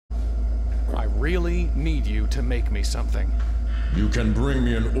really need you to make me something. You can bring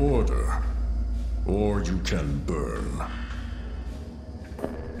me an order, or you can burn.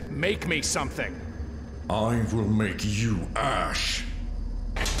 Make me something! I will make you ash.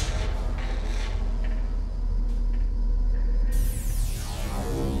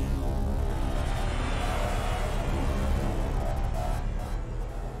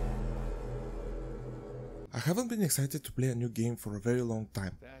 I haven't been excited to play a new game for a very long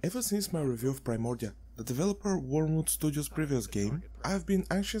time. Ever since my review of Primordia, the developer Wormwood Studios' previous game, I've been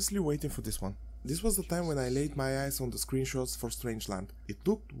anxiously waiting for this one. This was the time when I laid my eyes on the screenshots for Strangeland. It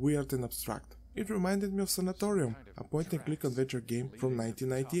looked weird and abstract. It reminded me of Sanatorium, a point-and-click adventure game from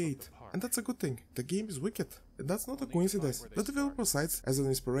 1998. And that's a good thing, the game is wicked. And that's not a coincidence, the developer cites as an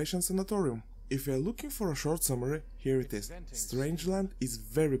inspiration Sanatorium. If you're looking for a short summary, here it is. Strangeland is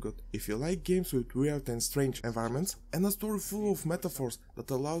very good. If you like games with weird and strange environments and a story full of metaphors that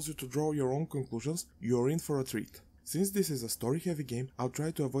allows you to draw your own conclusions, you're in for a treat. Since this is a story-heavy game, I'll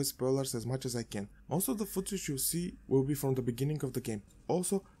try to avoid spoilers as much as I can. Most of the footage you see will be from the beginning of the game.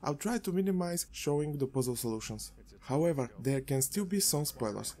 Also, I'll try to minimize showing the puzzle solutions. However, there can still be some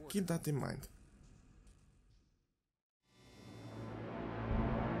spoilers, keep that in mind.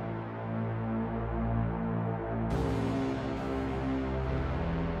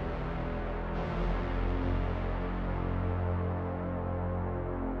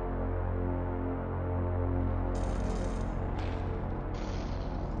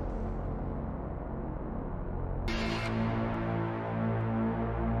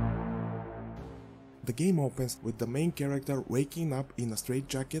 The game opens with the main character waking up in a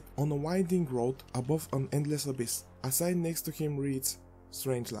straitjacket on a winding road above an endless abyss. A sign next to him reads,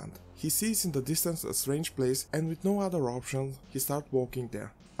 Strangeland. He sees in the distance a strange place and with no other option, he starts walking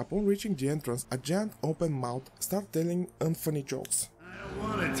there. Upon reaching the entrance, a giant open mouth starts telling unfunny jokes. I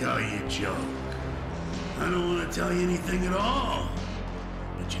don't want to tell you a joke. I don't want to tell you anything at all.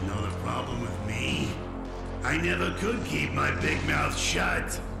 But you know the problem with me? I never could keep my big mouth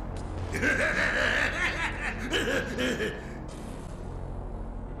shut.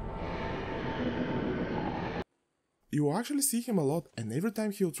 You will actually see him a lot, and every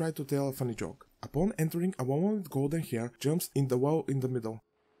time he will try to tell a funny joke. Upon entering, a woman with golden hair jumps in the well in the middle.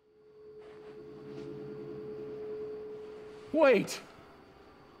 Wait!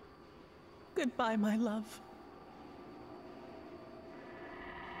 Goodbye, my love.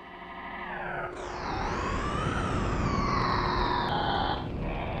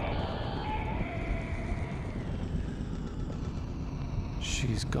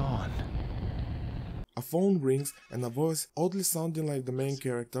 She's gone. A phone rings and a voice, oddly sounding like the main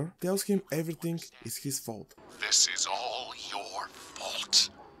character, tells him everything is his fault. This is all your fault.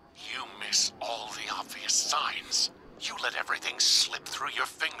 You miss all the obvious signs. You let everything slip through your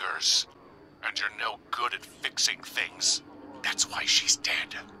fingers. And you're no good at fixing things. That's why she's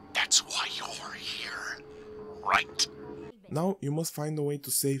dead. That's why you're here. Right? Now you must find a way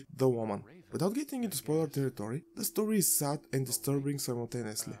to save the woman. Without getting into spoiler territory, the story is sad and disturbing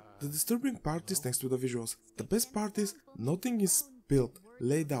simultaneously. The disturbing part is thanks to the visuals. The best part is, nothing is built,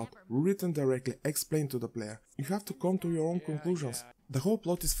 laid out, written directly, explained to the player. You have to come to your own conclusions. The whole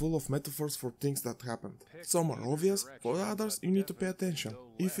plot is full of metaphors for things that happened. Some are obvious, for others you need to pay attention.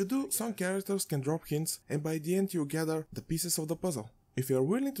 If you do, some characters can drop hints and by the end you gather the pieces of the puzzle. If you are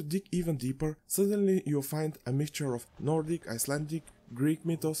willing to dig even deeper, suddenly you'll find a mixture of Nordic, Icelandic, Greek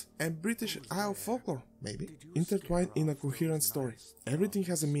mythos and British Isle folklore, maybe, intertwined in a coherent story. Everything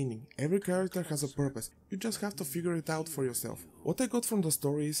has a meaning, every character has a purpose, you just have to figure it out for yourself. What I got from the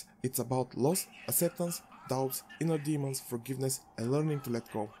story is, it's about loss, acceptance, doubts, inner demons, forgiveness and learning to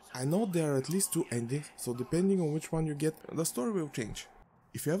let go. I know there are at least 2 endings, so depending on which one you get, the story will change.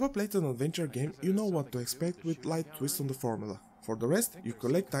 If you ever played an adventure game, you know what to expect with light twist on the formula. For the rest, you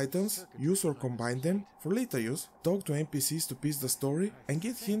collect items, use or combine them for later use, talk to NPCs to piece the story, and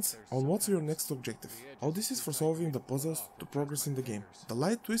get hints on what's your next objective. All this is for solving the puzzles to progress in the game. The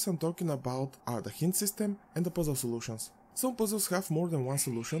light twists I'm talking about are the hint system and the puzzle solutions. Some puzzles have more than one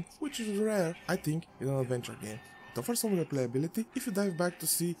solution, which is rare, I think, in an adventure game. It offers some replayability if you dive back to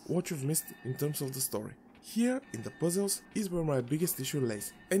see what you've missed in terms of the story. Here, in the puzzles, is where my biggest issue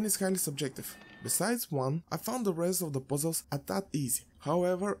lays, and it's highly subjective. Besides one, I found the rest of the puzzles a tad easy,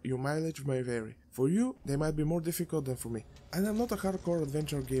 however your mileage may vary. For you, they might be more difficult than for me, and I'm not a hardcore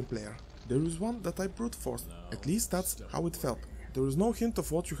adventure game player. There is one that I brute forced, at least that's how it felt. There is no hint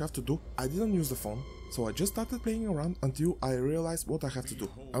of what you have to do. I didn't use the phone, so I just started playing around until I realized what I had to do.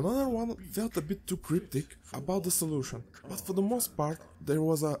 Another one felt a bit too cryptic about the solution, but for the most part there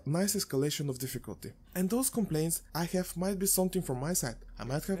was a nice escalation of difficulty. And those complaints I have might be something from my side. I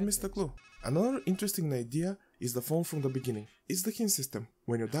might have missed a clue. Another interesting idea is the phone from the beginning. It's the hint system.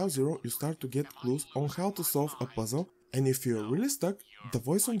 When you dial 0, you start to get clues on how to solve a puzzle, and if you're really stuck, the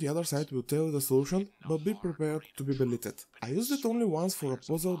voice on the other side will tell you the solution, but be prepared to be belittled. I used it only once for a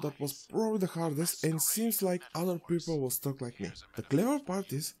puzzle that was probably the hardest, and seems like other people were stuck like me. The clever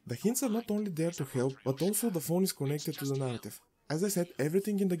part is, the hints are not only there to help, but also the phone is connected to the narrative. As I said,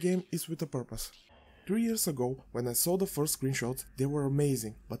 everything in the game is with a purpose. 3 years ago, when I saw the first screenshots, they were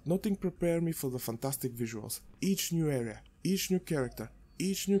amazing, but nothing prepared me for the fantastic visuals. Each new area, each new character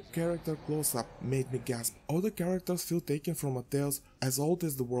close-up made me gasp. All the characters feel taken from a tales as old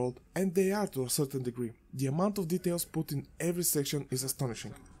as the world, and they are to a certain degree. The amount of details put in every section is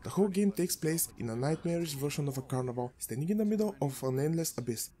astonishing. The whole game takes place in a nightmarish version of a carnival, standing in the middle of an endless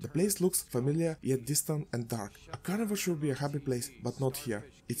abyss. The place looks familiar yet distant and dark. A carnival should be a happy place, but not here.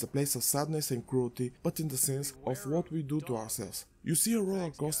 It's a place of sadness and cruelty, but in the sense of what we do to ourselves. You see a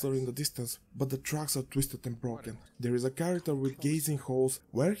roller coaster in the distance, but the tracks are twisted and broken. There is a character with gazing holes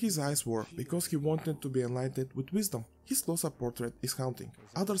where his eyes were, because he wanted to be enlightened with wisdom. His close-up portrait is haunting.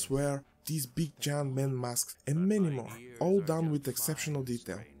 Others wear these big giant man masks, and many more, all done with exceptional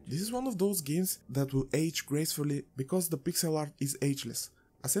detail. This is one of those games that will age gracefully because the pixel art is ageless.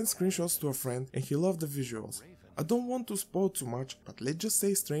 I sent screenshots to a friend and he loved the visuals. I don't want to spoil too much, but let's just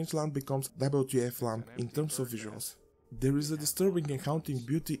say Strangeland becomes WTF land in terms of visuals. There is a disturbing and haunting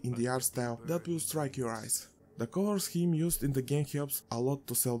beauty in the art style that will strike your eyes. The color scheme used in the game helps a lot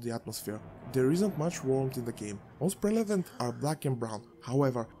to sell the atmosphere. There isn't much warmth in the game. Most relevant are black and brown.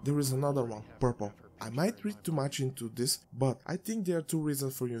 However, there is another one, purple. I might read too much into this, but I think there are two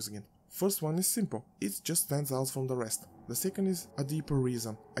reasons for using it. First one is simple, it just stands out from the rest. The second is a deeper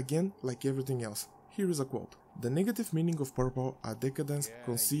reason, again like everything else. Here is a quote. The negative meaning of purple are decadence,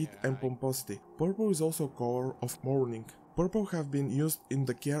 conceit and pomposity. Purple is also a color of mourning. Purple have been used in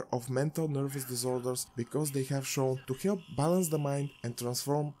the care of mental nervous disorders because they have shown to help balance the mind and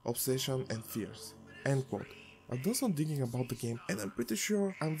transform obsession and fears. End quote. I've done some digging about the game and I'm pretty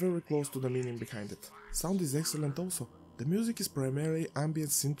sure I'm very close to the meaning behind it. Sound is excellent also. The music is primarily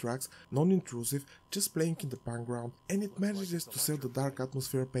ambient synth tracks, non-intrusive, just playing in the background, and it manages to sell the dark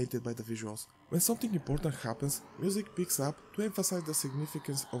atmosphere painted by the visuals. When something important happens, music picks up to emphasize the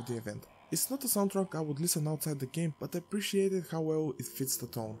significance of the event. It's not a soundtrack I would listen outside the game, but I appreciated how well it fits the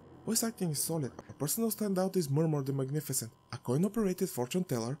tone. Voice acting is solid. A personal standout is Wormwood the Magnificent, a coin-operated fortune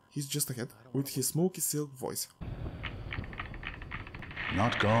teller, he's just ahead, with his smoky silk voice.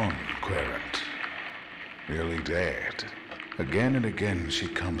 Not gone, Querent. Nearly dead. Again and again she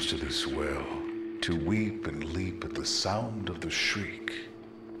comes to this well, to weep and leap at the sound of the shriek.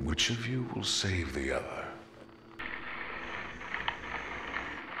 Which of you will save the other?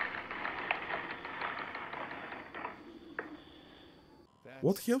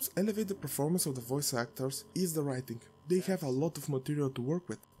 What helps elevate the performance of the voice actors is the writing. They have a lot of material to work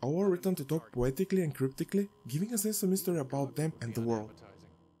with, all written to talk poetically and cryptically, giving a sense of mystery about them and the world.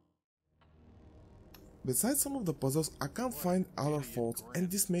 Besides some of the puzzles, I can't find other faults, and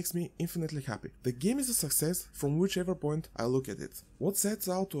this makes me infinitely happy. The game is a success from whichever point I look at it. What sets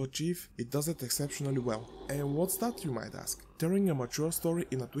out to achieve, it does it exceptionally well. And what's that, you might ask? Telling a mature story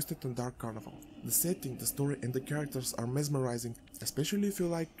in a twisted and dark carnival. The setting, the story and the characters are mesmerizing, especially if you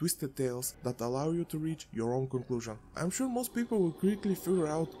like twisted tales that allow you to reach your own conclusion. I'm sure most people will quickly figure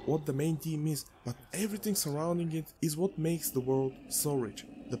out what the main theme is, but everything surrounding it is what makes the world so rich.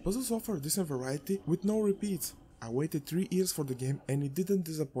 The puzzles offer a decent variety with no repeats. I waited 3 years for the game and it didn't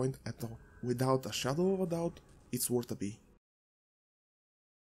disappoint at all. Without a shadow of a doubt, it's worth a B.